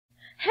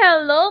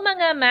Hello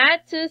mga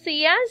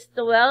math-enthusiasts!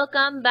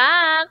 Welcome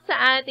back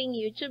sa ating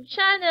YouTube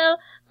channel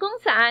kung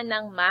saan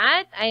ang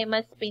math ay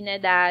mas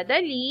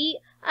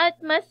pinadadali at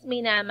mas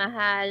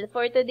minamahal.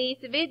 For today's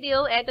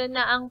video, ito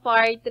na ang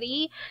part 3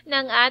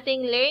 ng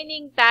ating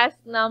learning task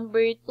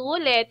number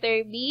 2,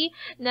 letter B,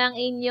 ng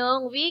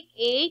inyong week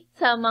 8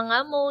 sa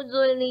mga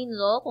module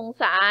ninyo kung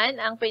saan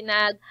ang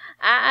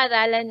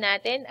pinag-aaralan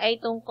natin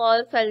ay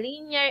tungkol sa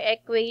linear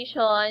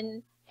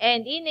equation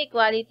and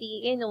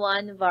inequality in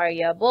one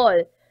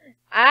variable.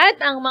 At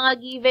ang mga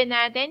given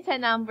natin sa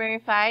number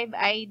 5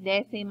 ay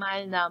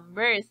decimal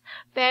numbers.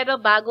 Pero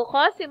bago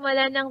ko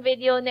simulan ng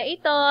video na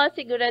ito,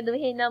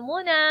 siguraduhin na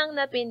munang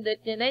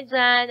napindot nyo na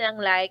dyan ang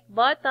like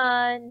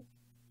button.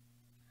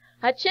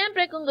 At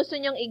syempre, kung gusto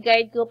nyong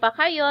i-guide ko pa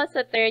kayo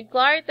sa 3rd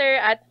quarter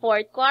at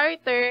 4th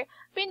quarter,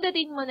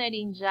 pindutin mo na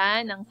rin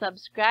dyan ang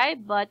subscribe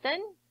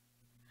button.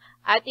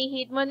 At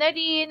i-hit mo na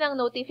rin ang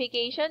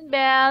notification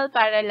bell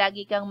para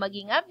lagi kang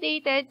maging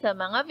updated sa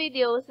mga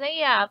videos na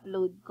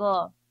i-upload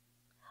ko.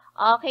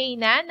 Okay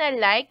na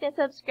like,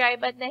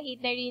 na-subscribe at na-hit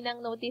na rin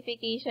ang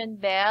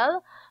notification bell?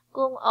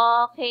 Kung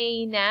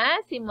okay na,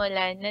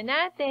 simulan na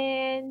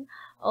natin.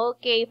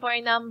 Okay, for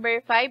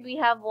number 5, we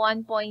have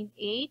 1.8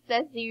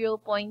 plus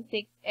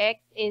 0.6x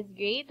is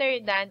greater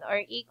than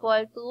or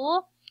equal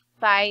to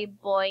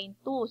 5.2.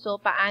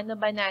 So, paano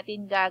ba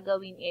natin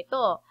gagawin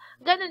ito?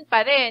 Ganun pa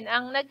rin.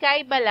 Ang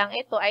nagkaiba lang,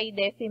 ito ay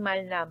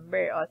decimal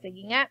number. O,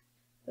 sige nga.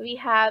 We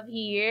have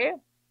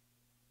here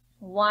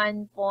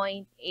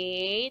 1.8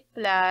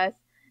 plus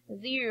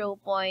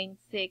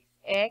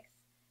 0.6x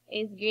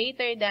is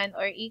greater than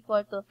or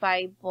equal to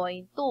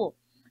 5.2.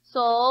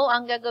 So,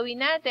 ang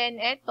gagawin natin,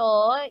 ito,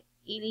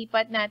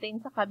 ilipat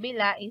natin sa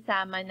kabila,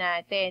 isama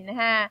natin,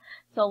 ha?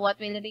 So, what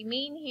will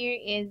remain here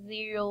is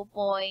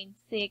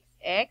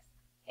 0.6x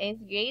is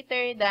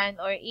greater than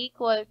or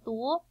equal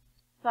to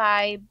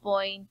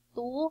 5.2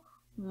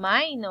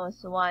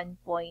 minus 1.8,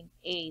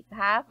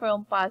 ha?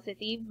 From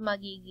positive,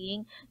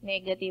 magiging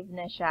negative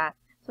na siya.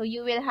 So,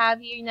 you will have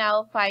here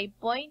now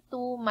 5.2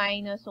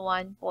 minus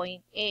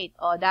 1.8.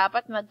 O,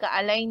 dapat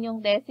magka-align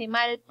yung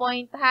decimal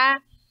point, ha?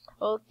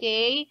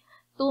 Okay.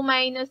 2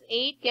 minus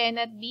 8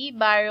 cannot be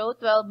borrowed.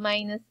 12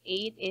 minus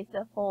 8 is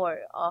a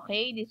 4.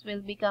 Okay, this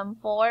will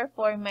become 4.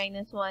 4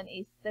 minus 1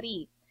 is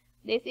 3.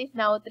 This is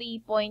now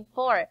 3.4.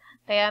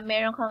 Kaya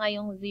meron ka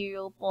ngayong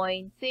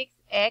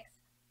 0.6x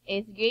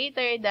is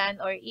greater than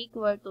or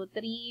equal to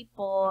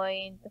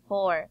 3.4.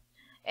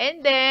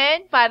 And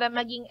then, para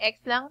maging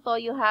x lang to,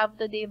 you have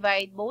to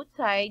divide both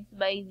sides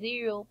by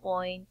 0.6,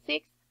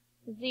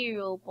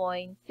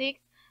 0.6,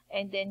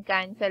 and then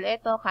cancel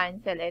ito,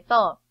 cancel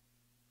ito.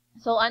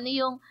 So, ano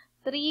yung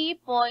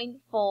 3.4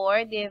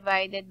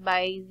 divided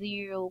by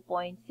 0.6.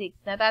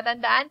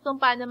 Natatandaan kung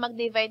paano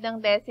mag-divide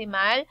ng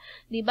decimal?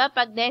 Diba,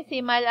 pag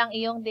decimal ang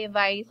iyong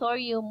divisor,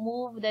 you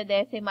move the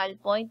decimal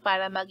point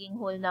para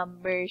maging whole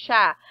number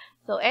siya.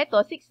 So,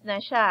 eto, 6 na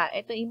siya.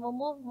 Eto,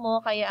 i-move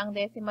mo, kaya ang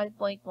decimal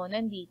point mo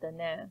nandito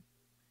na.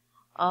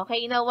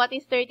 Okay, now what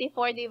is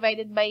 34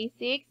 divided by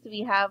 6?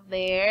 We have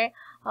there,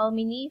 how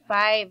many?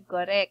 5.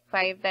 Correct.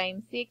 5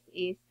 times 6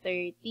 is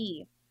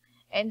 30.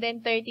 And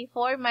then,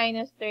 34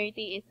 minus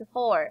 30 is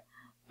 4.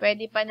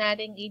 Pwede pa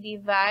natin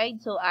i-divide.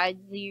 So,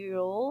 add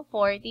 0.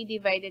 40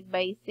 divided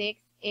by 6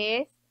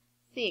 is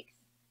 6.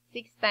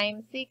 6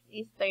 times 6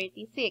 is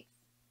 36.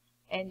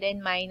 And then,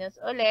 minus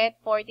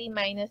ulit. 40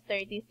 minus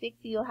 36,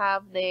 you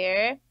have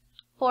there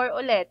 4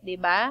 ulit,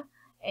 diba?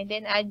 And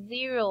then, add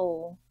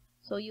 0.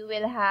 So, you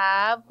will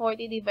have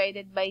 40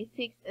 divided by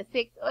 6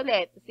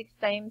 ulit. 6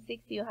 times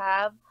 6, you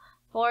have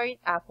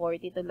 40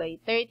 tuloy,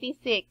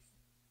 36.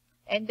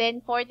 And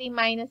then, 40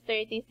 minus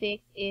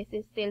 36 is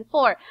still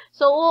 4.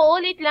 So,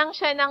 uulit lang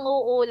siya ng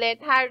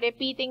uulit, ha?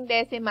 Repeating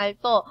decimal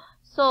to.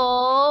 So,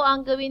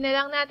 ang gawin na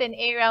lang natin,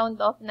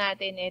 i-round off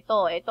natin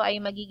ito. Ito ay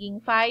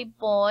magiging 5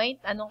 point.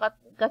 Anong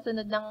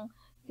kasunod ng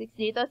 6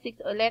 dito?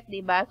 6 ulit,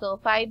 diba? So,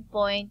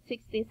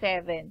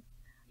 5.67.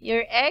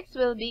 Your x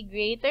will be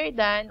greater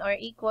than or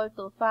equal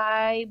to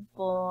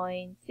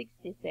 5.67.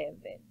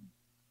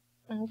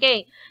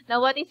 Okay.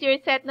 Now, what is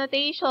your set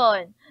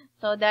notation?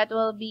 So, that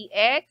will be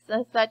x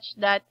such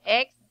that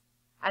x,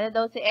 ano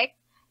daw si x,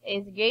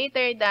 is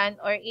greater than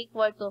or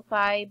equal to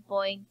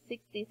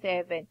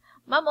 5.67.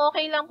 Ma'am,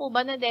 okay lang po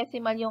ba na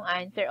decimal yung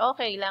answer?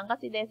 Okay lang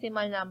kasi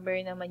decimal number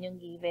naman yung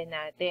given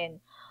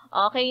natin.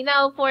 Okay,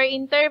 now for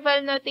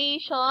interval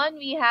notation,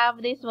 we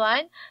have this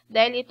one.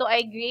 Dahil ito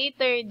ay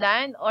greater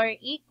than or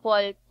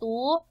equal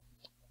to,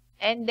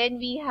 and then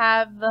we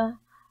have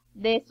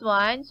this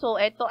one. So,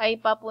 ito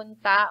ay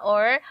papunta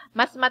or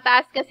mas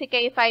mataas kasi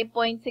kay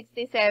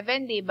 5.67,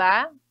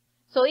 diba?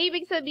 So,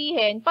 ibig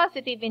sabihin,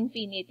 positive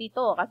infinity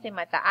to kasi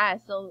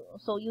mataas.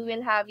 So you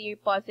will have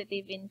your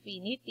positive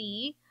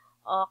infinity.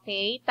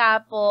 Okay.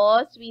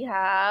 Tapos, we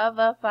have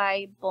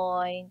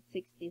 5.67.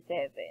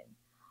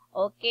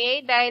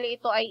 Okay. Dahil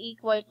ito ay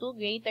equal to,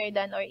 greater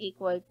than or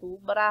equal to,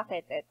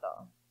 bracket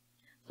ito.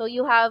 So,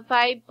 you have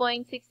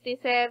 5.67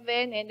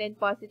 and then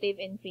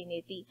positive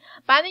infinity.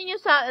 Paano nyo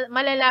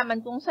malalaman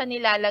kung saan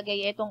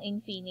nilalagay itong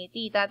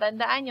infinity?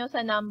 Tatandaan nyo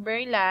sa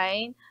number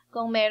line,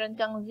 kung meron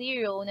kang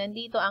 0,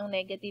 nandito ang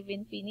negative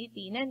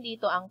infinity,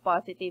 nandito ang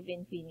positive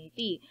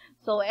infinity.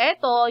 So,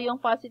 ito,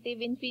 yung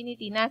positive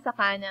infinity, nasa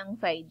kanang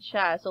side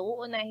siya. So,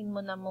 uunahin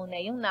mo na muna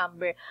yung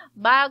number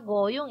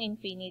bago yung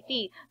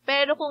infinity.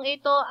 Pero kung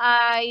ito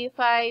ay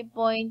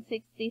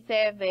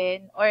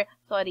 5.67, or,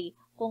 sorry,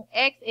 kung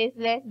x is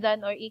less than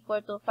or equal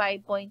to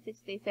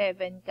 5.67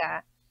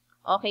 ka,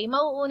 okay,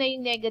 mauuna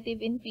yung negative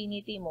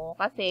infinity mo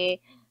kasi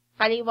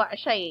kaliwa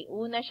siya eh.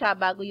 Una siya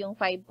bago yung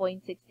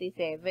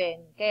 5.67.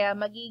 Kaya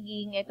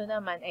magiging, ito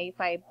naman ay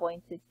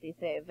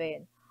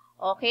 5.67.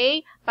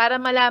 Okay? Para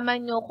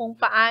malaman nyo kung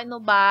paano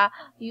ba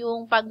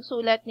yung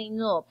pagsulat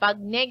ninyo.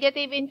 Pag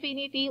negative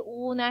infinity,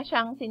 una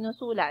siyang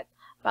sinusulat.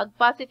 Pag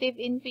positive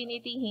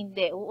infinity,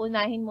 hindi.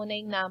 Uunahin mo na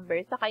yung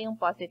number saka yung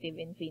positive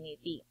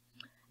infinity.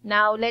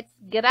 Now, let's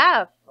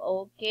graph.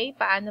 Okay,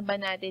 paano ba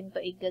natin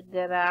to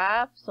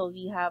i-graph? So,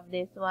 we have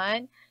this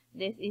one.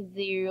 This is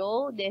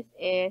 0. This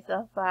is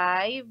 5.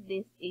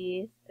 This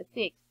is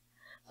 6.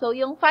 So,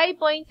 yung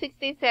 5.67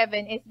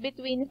 is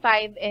between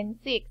 5 and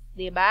 6.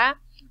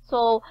 Diba?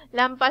 So,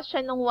 lampas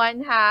siya nung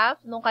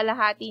 1/2, nung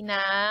kalahati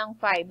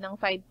ng 5, ng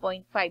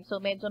 5.5.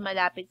 So, medyo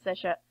malapit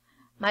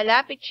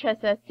siya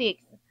sa 6.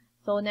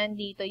 So,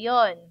 nandito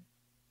yon.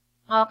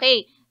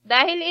 Okay.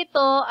 Dahil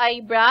ito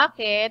ay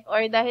bracket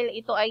or dahil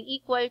ito ay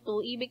equal to,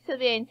 ibig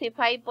sabihin si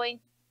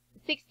 5.66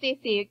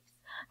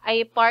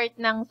 ay part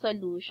ng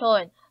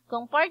solution.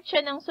 Kung part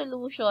siya ng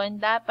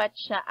solution, dapat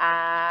siya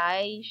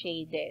ay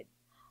shaded.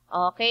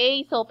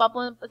 Okay? So,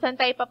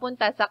 saan tayo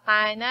papunta? Sa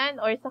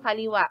kanan or sa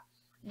kaliwa?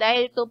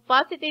 Dahil to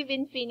positive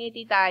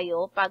infinity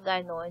tayo, pag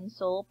ganon,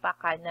 so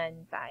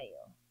pakanan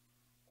tayo.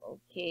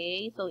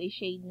 Okay? So,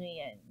 i-shade nyo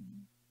yan.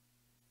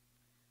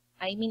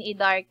 I mean,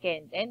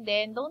 i-darkened. And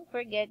then, don't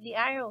forget the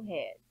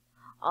arrowhead.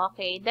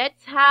 Okay,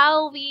 that's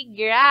how we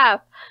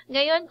graph.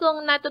 Ngayon,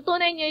 kung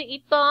natutunan nyo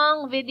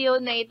itong video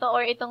na ito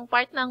or itong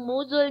part ng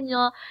module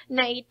nyo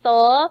na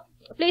ito,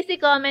 please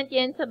i-comment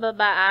yan sa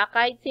baba.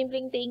 Kahit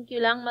simpleng thank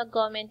you lang,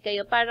 mag-comment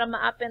kayo para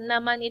ma-append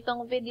naman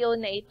itong video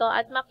na ito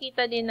at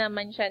makita din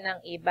naman siya ng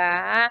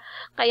iba.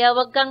 Kaya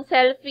wag kang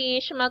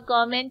selfish,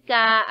 mag-comment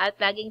ka at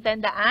laging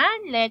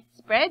tandaan, let's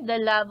spread the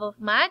love of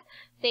math.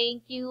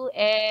 Thank you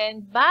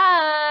and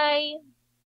bye!